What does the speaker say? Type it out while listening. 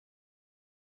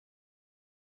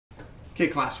Okay,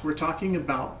 class, we're talking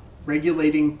about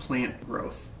regulating plant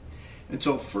growth. And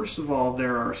so first of all,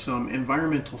 there are some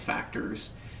environmental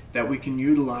factors that we can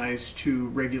utilize to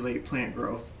regulate plant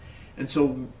growth. And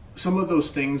so some of those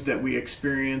things that we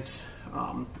experience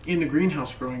in the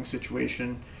greenhouse growing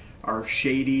situation are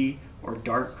shady or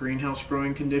dark greenhouse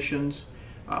growing conditions,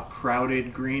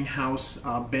 crowded greenhouse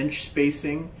bench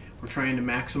spacing. We're trying to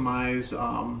maximize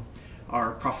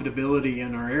our profitability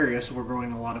in our area, so we're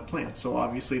growing a lot of plants. So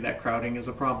obviously that crowding is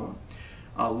a problem.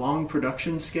 Long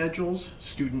production schedules,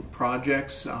 student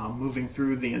projects moving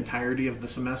through the entirety of the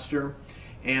semester,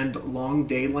 and long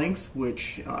day length,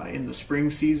 which in the spring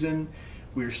season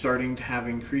we're starting to have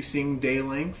increasing day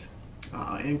length,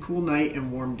 and cool night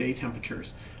and warm day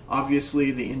temperatures.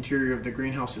 Obviously the interior of the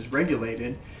greenhouse is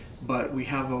regulated, but we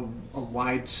have a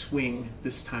wide swing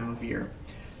this time of year.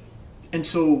 And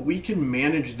so we can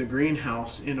manage the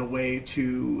greenhouse in a way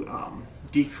to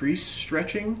decrease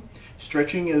stretching.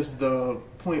 Stretching is the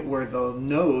point where the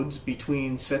nodes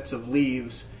between sets of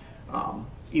leaves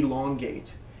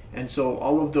elongate. And so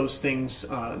all of those things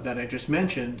that I just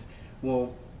mentioned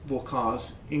will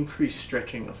cause increased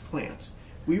stretching of plants.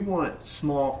 We want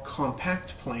small,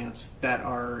 compact plants that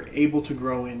are able to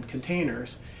grow in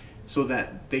containers so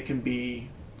that they can be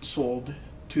sold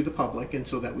to the public, and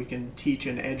so that we can teach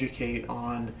and educate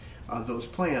on those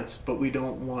plants, but we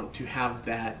don't want to have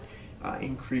that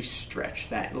increased stretch,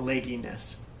 that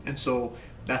legginess. And so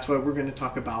that's why we're going to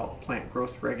talk about plant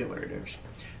growth regulators.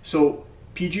 So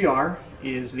PGR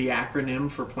is the acronym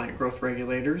for plant growth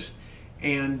regulators,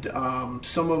 and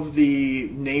some of the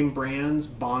name brands,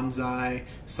 Bonsai,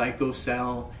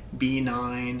 Psychocell,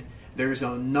 B9, there's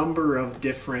a number of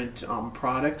different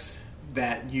products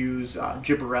that use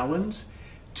gibberellins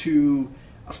to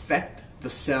affect the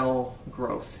cell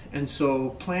growth. And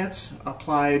so plants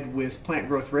applied with plant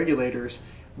growth regulators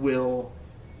will,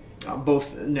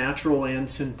 both natural and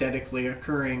synthetically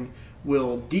occurring,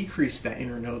 will decrease that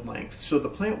internode length. So the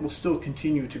plant will still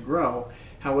continue to grow,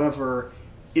 however,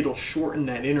 it'll shorten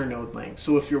that internode length.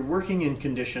 So if you're working in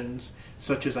conditions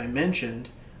such as I mentioned,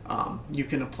 you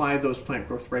can apply those plant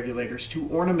growth regulators to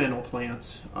ornamental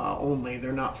plants only.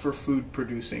 They're not for food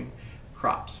producing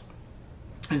crops.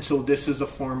 And so this is a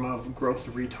form of growth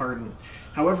retardant.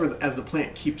 However, as the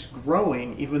plant keeps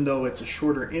growing, even though it's a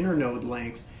shorter internode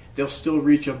length, they'll still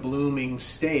reach a blooming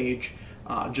stage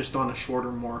just on a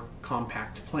shorter, more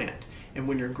compact plant. And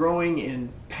when you're growing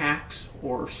in packs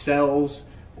or cells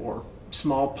or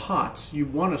small pots, you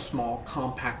want a small,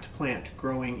 compact plant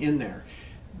growing in there.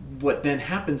 What then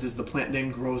happens is the plant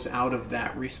then grows out of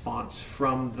that response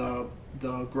from the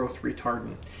growth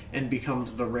retardant and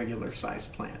becomes the regular size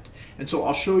plant. And so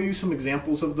I'll show you some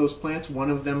examples of those plants. One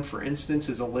of them, for instance,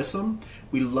 is alyssum.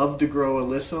 We love to grow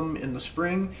alyssum in the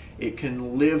spring. It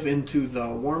can live into the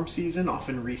warm season,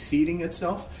 often reseeding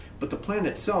itself. But the plant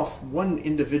itself, one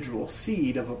individual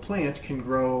seed of a plant can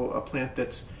grow a plant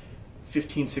that's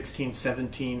 15, 16,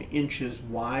 17 inches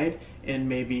wide and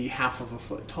maybe half of a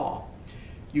foot tall.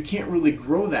 You can't really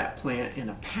grow that plant in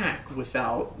a pack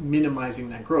without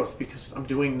minimizing that growth, because I'm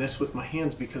doing this with my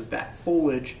hands because that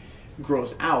foliage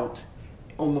grows out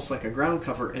almost like a ground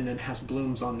cover and then has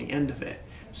blooms on the end of it.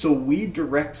 So we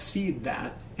direct seed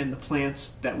that, and the plants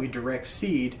that we direct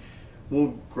seed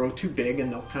will grow too big and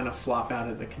they'll kind of flop out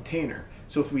of the container.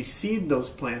 So if we seed those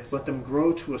plants, let them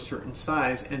grow to a certain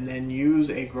size, and then use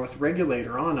a growth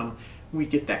regulator on them, we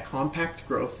get that compact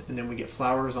growth, and then we get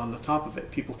flowers on the top of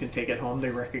it. People can take it home, they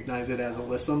recognize it as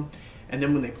alyssum, and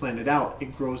then when they plant it out,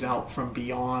 it grows out from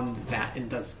beyond that and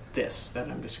does this that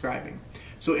I'm describing.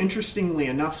 So interestingly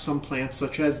enough, some plants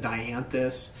such as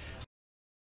dianthus,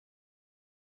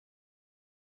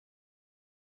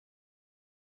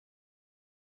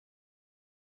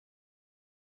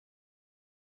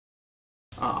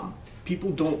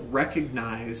 people don't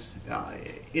recognize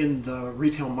in the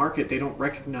retail market, they don't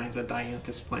recognize a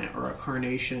dianthus plant or a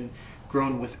carnation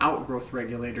grown without growth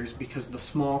regulators, because the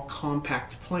small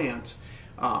compact plants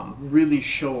really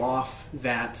show off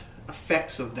that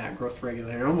effects of that growth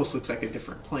regulator. It almost looks like a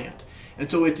different plant.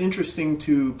 And so it's interesting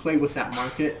to play with that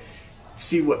market,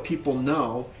 see what people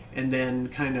know, and then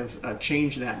kind of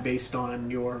change that based on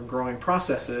your growing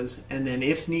processes, and then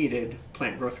if needed,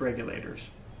 plant growth regulators.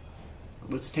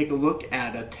 Let's take a look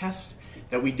at a test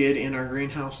that we did in our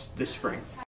greenhouse this spring.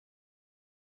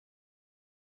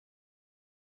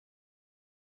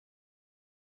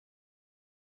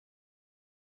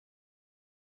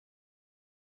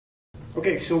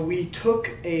 Okay, so we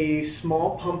took a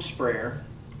small pump sprayer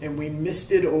and we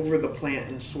misted over the plant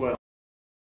and soil.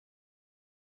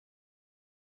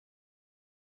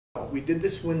 We did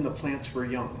this when the plants were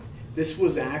young. This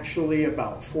was actually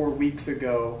about 4 weeks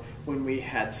ago when we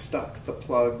had stuck the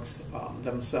plugs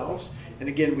themselves. And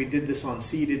again, we did this on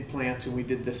seeded plants and we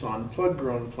did this on plug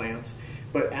grown plants.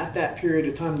 But at that period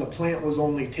of time, the plant was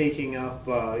only taking up,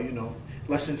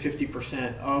 less than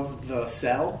 50% of the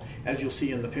cell, as you'll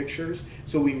see in the pictures.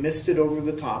 So we missed it over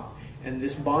the top, and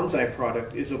this bonsai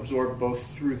product is absorbed both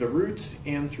through the roots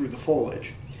and through the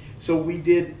foliage. So we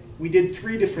did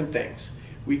 3 different things.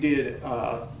 We did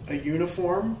a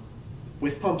uniform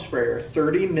with pump sprayer,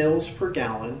 30 mils per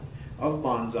gallon of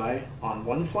bonsai on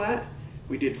one flat.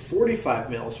 We did 45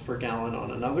 mils per gallon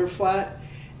on another flat,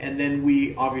 and then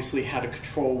we obviously had a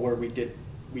control where we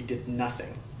did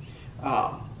nothing.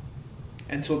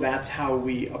 And so that's how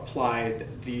we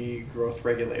applied the growth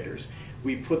regulators.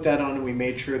 We put that on and we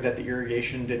made sure that the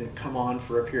irrigation didn't come on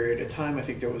for a period of time. I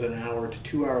think there was an 1 hour to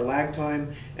 2 hour lag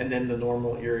time, and then the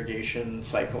normal irrigation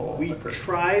cycle. We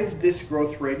tried this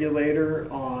growth regulator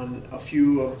on a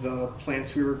few of the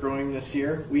plants we were growing this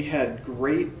year. We had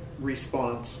great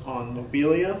response on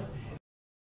lobelia.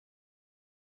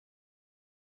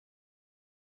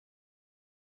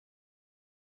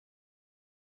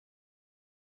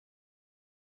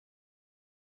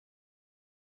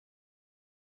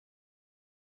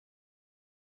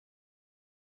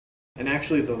 And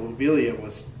actually the lobelia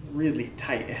was really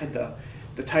tight. It had the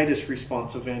tightest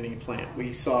response of any plant.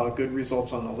 We saw good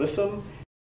results on alyssum.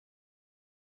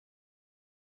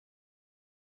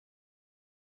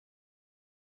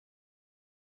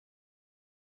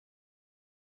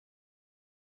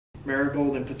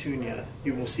 Marigold and petunia.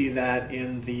 You will see that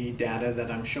in the data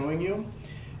that I'm showing you.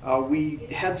 We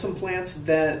had some plants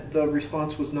that the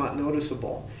response was not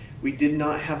noticeable. We did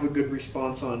not have a good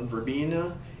response on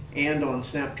verbena and on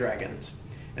snapdragons.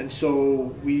 And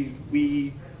so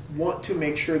we want to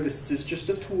make sure this is just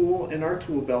a tool in our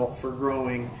tool belt for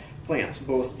growing plants,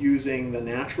 both using the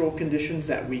natural conditions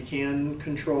that we can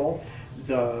control,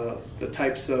 the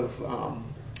types of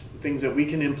things that we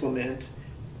can implement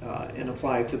and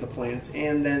apply to the plants,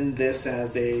 and then this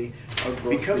as a growth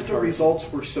because retardant. The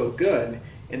results were so good,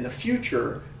 in the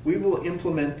future we will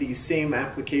implement these same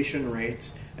application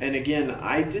rates. And again,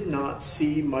 I did not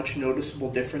see much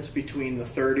noticeable difference between the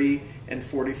 30 and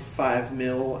 45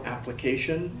 mil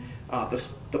application.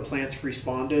 The plants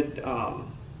responded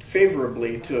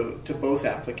favorably to both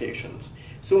applications.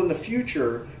 So in the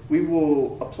future, we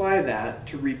will apply that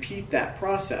to repeat that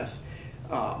process.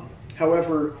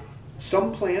 However,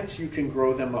 some plants you can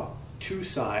grow them up to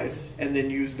size and then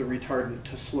use the retardant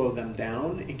to slow them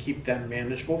down and keep them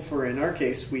manageable. For in our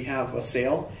case, we have a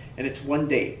sale and it's one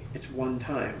date, it's one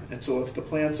time. And so if the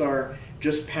plants are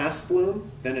just past bloom,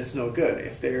 then it's no good.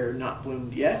 If they're not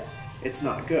bloomed yet, it's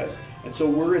not good. And so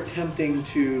we're attempting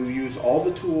to use all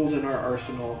the tools in our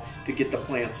arsenal to get the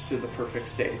plants to the perfect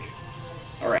stage.